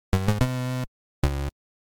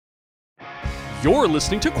You're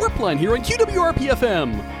listening to Qwerpline here on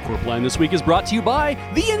QWRP-FM. Qwerpline this week is brought to you by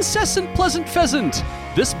the incessant pleasant pheasant.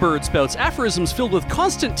 This bird spouts aphorisms filled with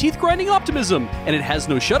constant teeth-grinding optimism, and it has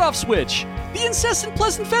no shut-off switch. The incessant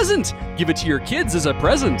pleasant pheasant. Give it to your kids as a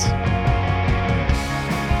present.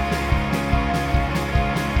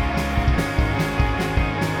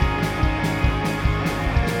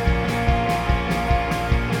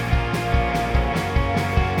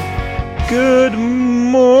 Good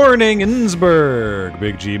morning, Innsbruck.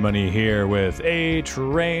 Big G Money here with A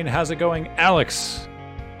Train. How's it going, Alex?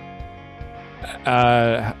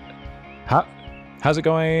 How's it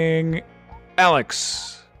going,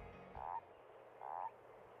 Alex?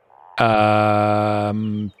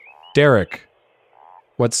 Derek.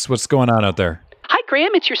 What's going on out there? Hi,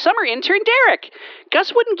 Graham. It's your summer intern, Derek.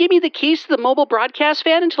 Gus wouldn't give me the keys to the mobile broadcast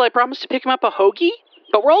van until I promised to pick him up a hoagie,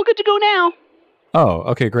 but we're all good to go now. Oh,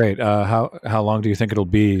 okay, great. How long do you think it'll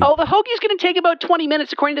be? Oh, the hoagie's going to take about 20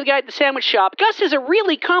 minutes, according to the guy at the sandwich shop. Gus has a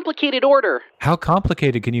really complicated order. How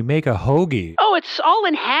complicated can you make a hoagie? Oh, it's all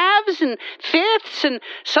in halves and fifths and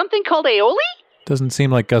something called aioli? Doesn't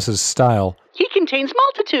seem like Gus's style. He contains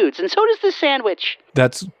multitudes, and so does this sandwich.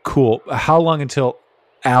 That's cool. How long until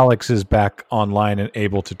Alex is back online and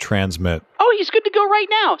able to transmit? Oh, he's good to go right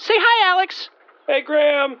now. Say hi, Alex. Hey,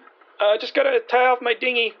 Graham. Just gotta tie off my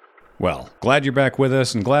dinghy. Well, glad you're back with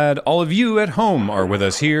us, and glad all of you at home are with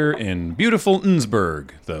us here in beautiful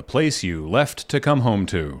Innsbruck, the place you left to come home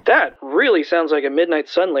to. That really sounds like a Midnight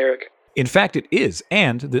Sun lyric. In fact, it is,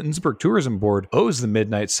 and the Innsbruck Tourism Board owes the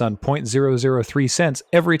Midnight Sun 0.003 cents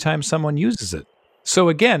every time someone uses it. So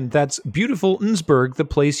again, that's beautiful Innsbruck, the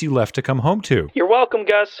place you left to come home to. You're welcome,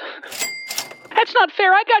 Gus. That's not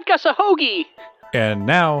fair. I got Gus a hoagie. And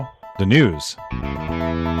now, the news.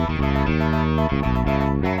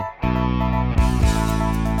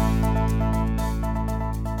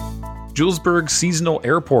 Julesburg Seasonal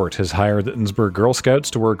Airport has hired the Innsbruck Girl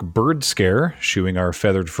Scouts to work bird scare, shooing our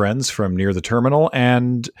feathered friends from near the terminal,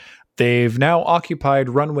 and they've now occupied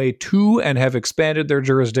runway 2 and have expanded their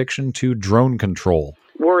jurisdiction to drone control.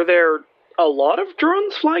 Were there a lot of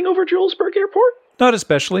drones flying over Julesburg Airport? Not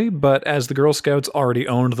especially, but as the Girl Scouts already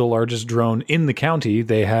owned the largest drone in the county,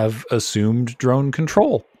 they have assumed drone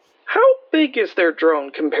control. How big is their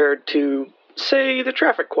drone compared to, say, the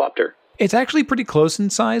traffic quopter? It's actually pretty close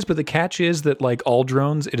in size, but the catch is that, like all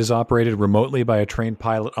drones, it is operated remotely by a trained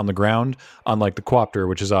pilot on the ground, unlike the Quopter,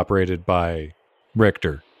 which is operated by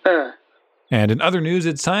Richter. And in other news,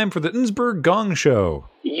 it's time for the Innsbruck Gong Show.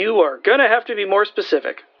 You are gonna have to be more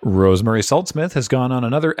specific. Rosemary Saltsmith has gone on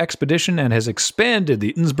another expedition and has expanded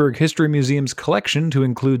the Innsbruck History Museum's collection to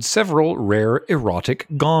include several rare erotic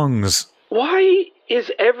gongs. Why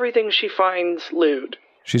is everything she finds lewd?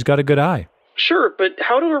 She's got a good eye. Sure, but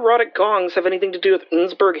how do erotic gongs have anything to do with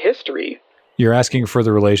Innsbruck history? You're asking for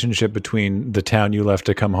the relationship between the town you left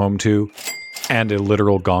to come home to and a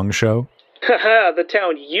literal gong show? Haha, the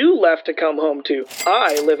town you left to come home to.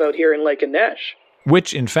 I live out here in Lake Anesh.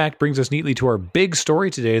 Which, in fact, brings us neatly to our big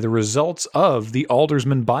story today, the results of the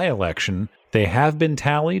Aldersman by-election. They have been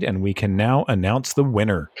tallied, and we can now announce the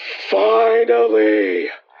winner. Finally!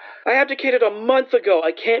 I abdicated a month ago.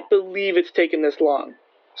 I can't believe it's taken this long.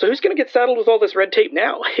 So who's going to get saddled with all this red tape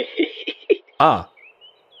now?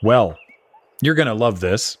 Well, you're going to love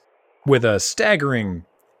this. With a staggering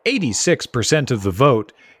 86% of the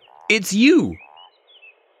vote, it's you.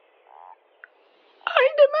 I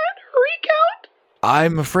demand recount?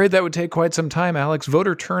 I'm afraid that would take quite some time, Alex.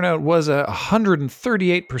 Voter turnout was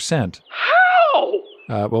 138%. How?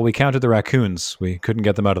 Well, we counted the raccoons. We couldn't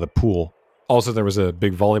get them out of the pool. Also, there was a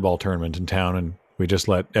big volleyball tournament in town, and we just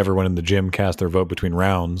let everyone in the gym cast their vote between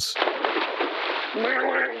rounds.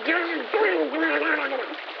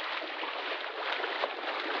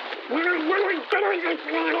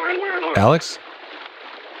 Alex?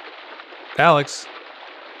 Alex?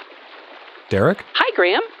 Derek? Hi,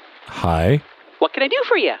 Graham. Hi. What can I do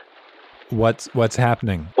for you? What's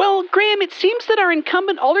happening? Well, Graham, it seems that our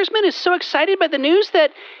incumbent aldersman is so excited by the news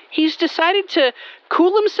that he's decided to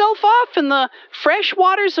cool himself off in the fresh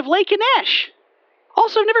waters of Lake Anesh.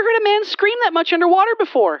 Also, I've never heard a man scream that much underwater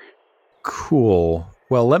before. Cool.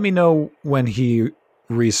 Well, let me know when he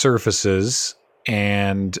resurfaces,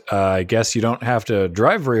 and I guess you don't have to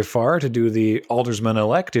drive very far to do the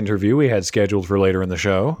Aldersman-elect interview we had scheduled for later in the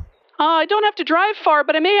show. I don't have to drive far,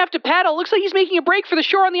 but I may have to paddle. Looks like he's making a break for the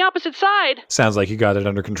shore on the opposite side. Sounds like you got it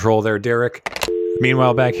under control there, Derek.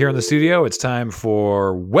 Meanwhile, back here in the studio, it's time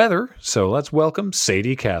for weather, so let's welcome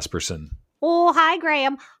Sadie Casperson. Oh, hi,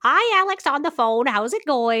 Graham. Hi, Alex on the phone. How's it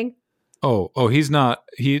going? Oh, he's not.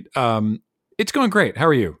 It's It's going great. How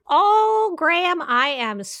are you? Oh, Graham, I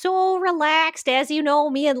am so relaxed. As you know,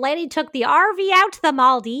 me and Lenny took the RV out to the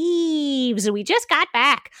Maldives. We just got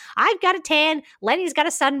back. I've got a tan. Lenny's got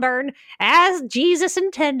a sunburn. As Jesus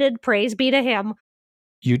intended, praise be to him.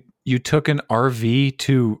 You took an RV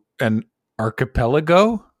to an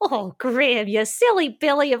archipelago? Oh, Graham, you silly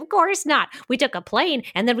Billy. Of course not. We took a plane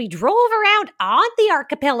and then we drove around on the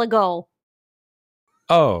archipelago.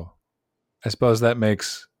 Oh, I suppose that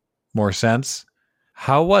makes more sense.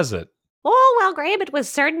 How was it? Oh, well, Graham, it was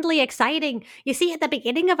certainly exciting. You see, at the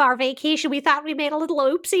beginning of our vacation, we thought we made a little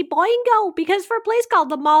oopsie boingo because for a place called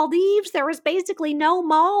the Maldives, there was basically no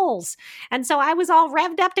malls. And so I was all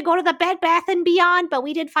revved up to go to the Bed Bath & Beyond, but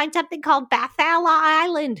we did find something called Bathala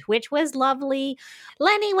Island, which was lovely.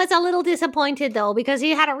 Lenny was a little disappointed, though, because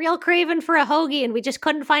he had a real craving for a hoagie, and we just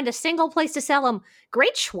couldn't find a single place to sell them.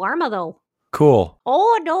 Great shawarma, though. Cool.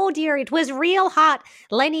 Oh, no, dear, it was real hot.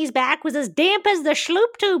 Lenny's back was as damp as the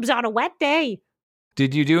schloop tubes on a wet day.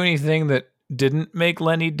 Did you do anything that didn't make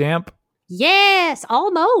Lenny damp? Yes,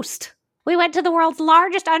 almost. We went to the world's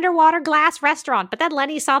largest underwater glass restaurant, but then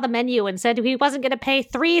Lenny saw the menu and said he wasn't going to pay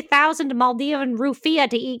 3,000 Maldivian rupiah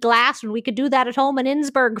to eat glass when we could do that at home in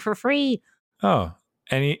Innsbruck for free. Oh,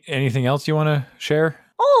 anything else you want to share?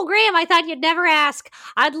 Oh, Graham, I thought you'd never ask.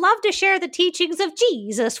 I'd love to share the teachings of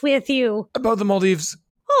Jesus with you. About the Maldives.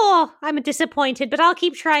 Oh, I'm disappointed, but I'll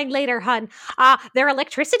keep trying later, hun. Their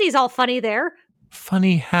electricity's all funny there.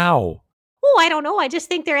 Funny how? Oh, I don't know. I just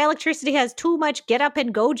think their electricity has too much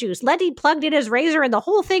get-up-and-go juice. Letty plugged in his razor, and the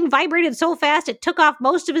whole thing vibrated so fast it took off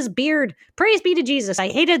most of his beard. Praise be to Jesus. I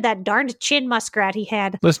hated that darned chin muskrat he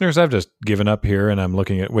had. Listeners, I've just given up here, and I'm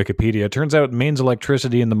looking at Wikipedia. Turns out Maine's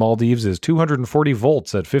electricity in the Maldives is 240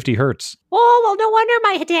 volts at 50 hertz. Oh, well, no wonder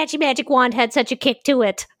my Hitachi magic wand had such a kick to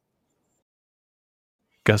it.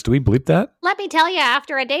 Gus, do we bleep that? Let me tell you,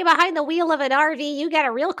 after a day behind the wheel of an RV, you get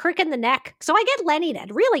a real crick in the neck. So I get Lenny to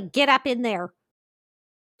really get up in there.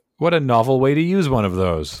 What a novel way to use one of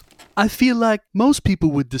those. I feel like most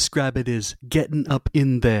people would describe it as getting up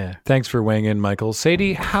in there. Thanks for weighing in, Michael.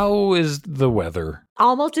 Sadie, how is the weather?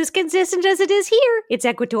 Almost as consistent as it is here. It's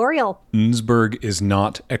equatorial. Innsbruck is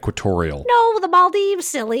not equatorial. No, the Maldives,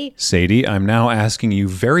 silly. Sadie, I'm now asking you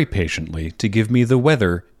very patiently to give me the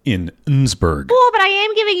weather in Innsbruck. Oh, but I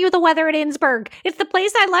am giving you the weather at Innsbruck. It's the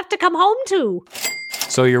place I left to come home to.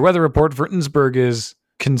 So your weather report for Innsbruck is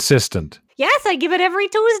consistent. Yes, I give it every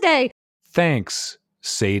Tuesday. Thanks,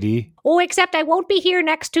 Sadie. Oh, except I won't be here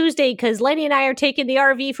next Tuesday because Lenny and I are taking the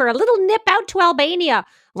RV for a little nip out to Albania.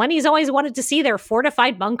 Lenny's always wanted to see their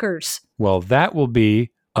fortified bunkers. Well, that will be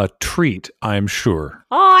a treat, I'm sure.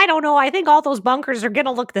 Oh, I don't know. I think all those bunkers are going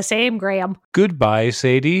to look the same, Graham. Goodbye,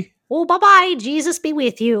 Sadie. Oh, bye-bye. Jesus be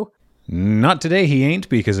with you. Not today, he ain't,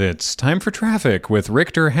 because it's time for traffic with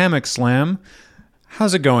Richter Hammock Slam.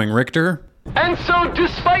 How's it going, Richter? And so,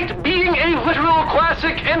 despite being a literal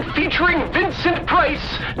classic and featuring Vincent Price,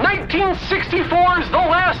 1964's The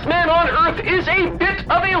Last Man on Earth is a bit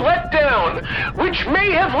of a letdown, which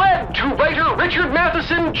may have led to writer Richard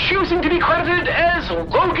Matheson choosing to be credited as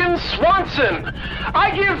Logan Swanson.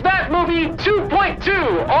 I give that movie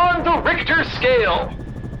 2.2 on the Richter scale.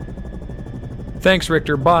 Thanks,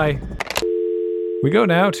 Richter. Bye. We go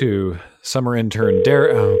now to summer intern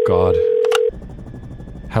Oh, God.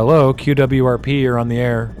 Hello, QWRP, you're on the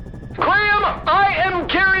air. Graham, I am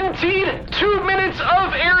guaranteed 2 minutes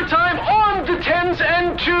of airtime on the 10s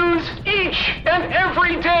and 2s each and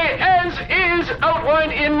every day, as is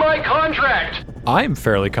outlined in my contract. I'm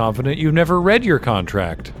fairly confident you've never read your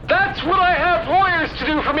contract. That's what I have lawyers to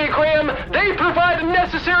do for me, Graham. They provide a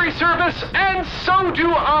necessary service, and so do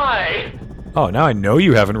I. Oh, now I know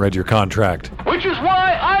you haven't read your contract. Which is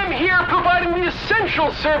why I'm here providing the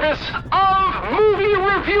essential service of movie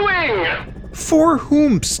reviewing. For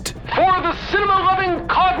whomst? For the cinema-loving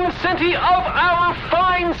cognoscenti of our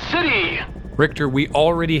fine city. Richter, we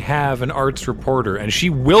already have an arts reporter, and she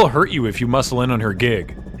will hurt you if you muscle in on her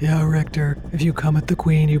gig. Yeah, Richter, if you come at the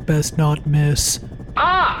Queen, you best not miss.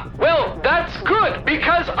 Ah, well, that's good,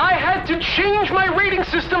 because I had to change my rating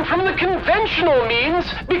system from the conventional means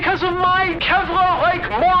because of my Kevlar-like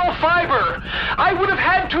moral fiber. I would have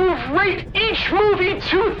had to rate each movie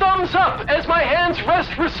 2 thumbs up as my hands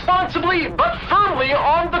rest responsibly but firmly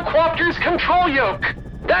on the Qwerptine's control yoke.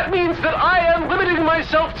 That means that I am limiting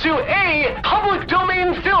myself to A, public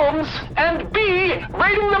domain films, and B,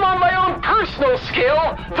 rating them on my own personal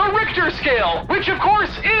scale, the Richter scale, which of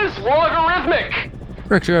course is logarithmic.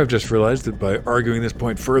 Richter, I've just realized that by arguing this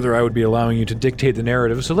point further, I would be allowing you to dictate the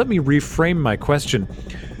narrative, so let me reframe my question.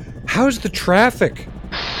 How's the traffic?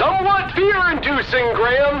 Somewhat fear-inducing,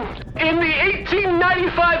 Graham. In the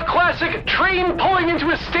 1895 classic Train Pulling into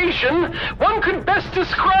a Station, one could best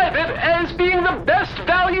describe it as being the best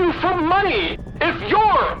value for money. If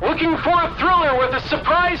you're looking for a thriller with a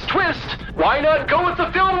surprise twist, why not go with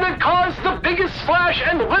the film that caused the biggest splash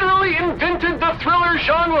and literally invented the thriller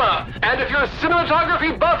genre? And if you're a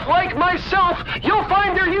cinematography buff like myself, you'll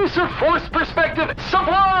find their use of forced perspective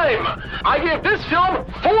sublime. I give this film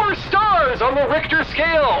 4 stars on the Richter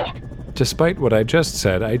scale. Despite what I just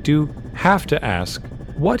said, I do have to ask,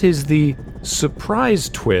 what is the surprise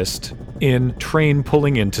twist in Train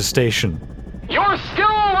Pulling into Station? You're still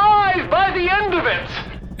alive by the end of it!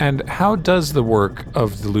 And how does the work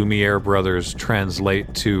of the Lumiere brothers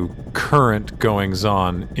translate to current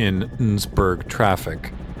goings-on in Innsbruck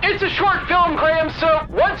traffic? It's a short film, Graham, so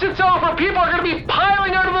once it's over, people are going to be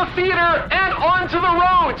piling out of the theater and onto the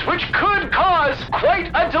roads, which could cause quite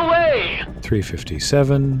a delay.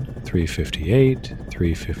 357, 358,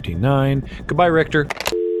 359. Goodbye, Richter.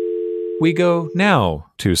 We go now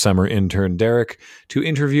to summer intern Derek to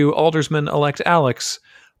interview Aldersman-elect Alex,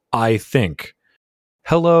 I think.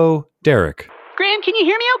 Hello, Derek. Graham, can you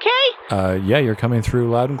hear me okay? Yeah, you're coming through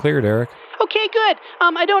loud and clear, Derek. Okay, good.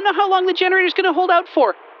 I don't know how long the generator's going to hold out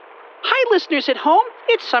for. Hi, listeners at home.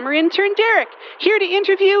 It's summer intern Derek, here to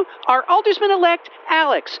interview our Aldersman-elect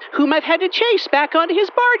Alex, whom I've had to chase back onto his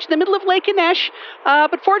barge in the middle of Lake Inesh.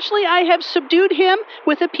 But fortunately, I have subdued him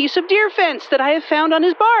with a piece of deer fence that I have found on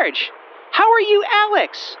his barge. How are you,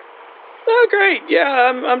 Alex? Oh, great. Yeah,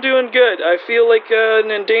 I'm doing good. I feel like an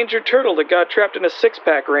endangered turtle that got trapped in a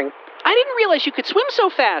six-pack ring. I didn't realize you could swim so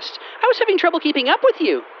fast. I was having trouble keeping up with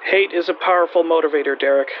you. Hate is a powerful motivator,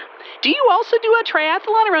 Derek. Do you also do a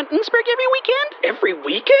triathlon around Innsbruck every weekend? Every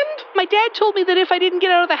weekend? My dad told me that if I didn't get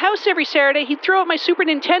out of the house every Saturday, he'd throw out my Super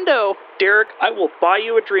Nintendo. Derek, I will buy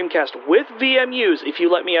you a Dreamcast with VMUs if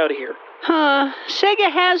you let me out of here.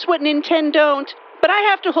 Sega has what Nintendo don't. But I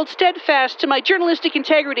have to hold steadfast to my journalistic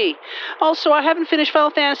integrity. Also, I haven't finished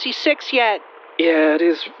Final Fantasy VI yet. Yeah, it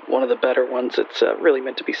is one of the better ones. It's really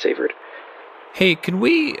meant to be savored. Hey,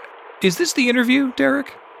 is this the interview,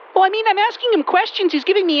 Derek? Well, I mean, I'm asking him questions. He's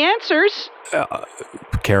giving me answers.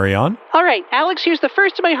 Carry on. All right, Alex, here's the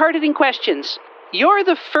first of my hard-hitting questions. You're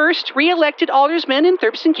the first re-elected aldersman in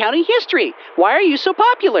Thurston County history. Why are you so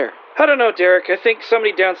popular? I don't know, Derek. I think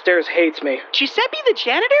somebody downstairs hates me. Giuseppe the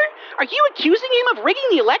janitor? Are you accusing him of rigging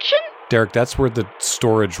the election? Derek, that's where the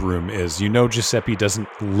storage room is. You know Giuseppe doesn't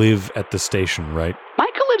live at the station, right?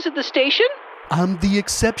 Michael lives at the station? I'm the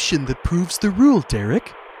exception that proves the rule,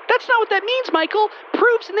 Derek. That's not what that means, Michael.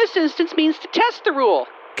 Proves in this instance means to test the rule.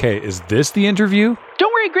 Okay, is this the interview?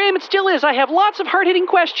 Don't worry, Graham, it still is. I have lots of hard-hitting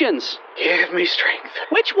questions. Give me strength.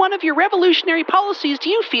 Which one of your revolutionary policies do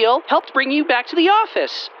you feel helped bring you back to the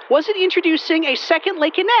office? Was it introducing a second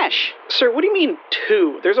Lake Inesh? Sir, what do you mean,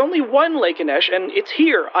 2? There's only one Lake Inesh, and it's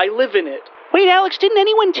here. I live in it. Wait, Alex, didn't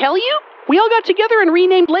anyone tell you? We all got together and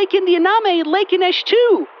renamed Lake Indianame Lake Inesh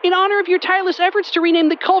 2, in honor of your tireless efforts to rename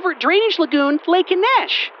the culvert drainage lagoon Lake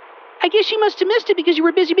Inesh. I guess you must have missed it because you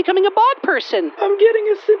were busy becoming a bog person. I'm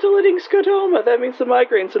getting a scintillating scotoma. That means the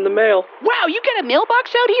migraine's in the mail. Wow, you got a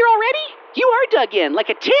mailbox out here already? You are dug in, like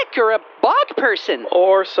a tick or a bog person.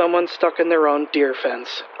 Or someone stuck in their own deer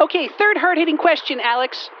fence. Okay, third hard-hitting question,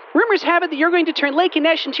 Alex. Rumors have it that you're going to turn Lake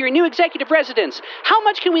Inesh into your new executive residence. How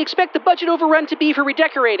much can we expect the budget overrun to be for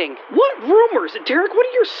redecorating? What rumors? Derek, what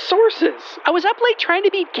are your sources? I was up late trying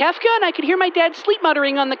to beat Kefka, and I could hear my dad sleep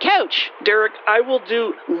muttering on the couch. Derek, I will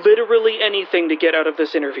do literally anything to get out of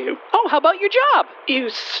this interview. Oh, how about your job? You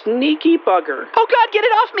sneaky bugger. Oh, God, get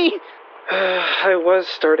it off me! I was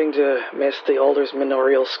starting to miss the Alders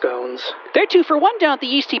manorial scones. They're 2 for 1 down at the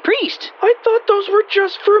Yeasty Priest. I thought those were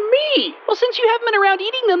just for me. Well, since you haven't been around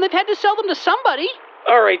eating them, they've had to sell them to somebody.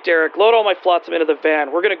 All right, Derek, load all my flotsam into the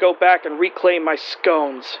van. We're going to go back and reclaim my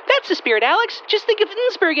scones. That's the spirit, Alex. Just think of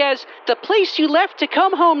Innsbruck as the place you left to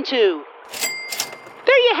come home to.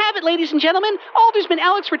 There you have it, ladies and gentlemen. Aldersman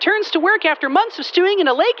Alex returns to work after months of stewing in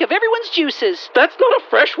a lake of everyone's juices. That's not a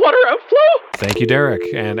freshwater outflow? Thank you, Derek.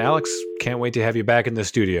 And Alex, can't wait to have you back in the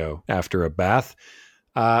studio after a bath.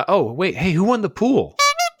 Wait, hey, who won the pool?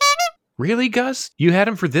 Really, Gus? You had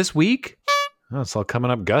him for this week? Oh, it's all coming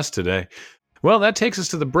up Gus today. Well, that takes us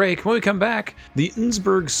to the break. When we come back, the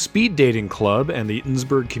Innsbruck Speed Dating Club and the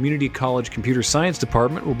Innsbruck Community College Computer Science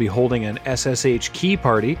Department will be holding an SSH key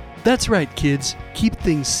party. That's right, kids. Keep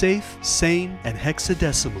things safe, sane, and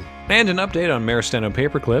hexadecimal. And an update on Mayor Steno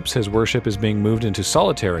Paperclips. His worship is being moved into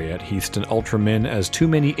solitary at Heathston Ultramin as too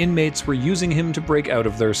many inmates were using him to break out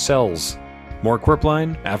of their cells. More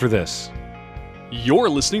Qwerpline after this. You're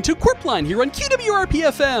listening to Qwerpline here on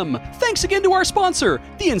QWRP-FM. Thanks again to our sponsor,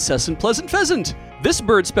 the incessant pleasant pheasant. This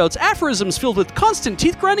bird spouts aphorisms filled with constant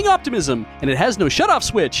teeth-grinding optimism, and it has no shut-off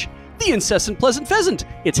switch. The incessant pleasant pheasant.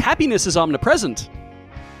 Its happiness is omnipresent.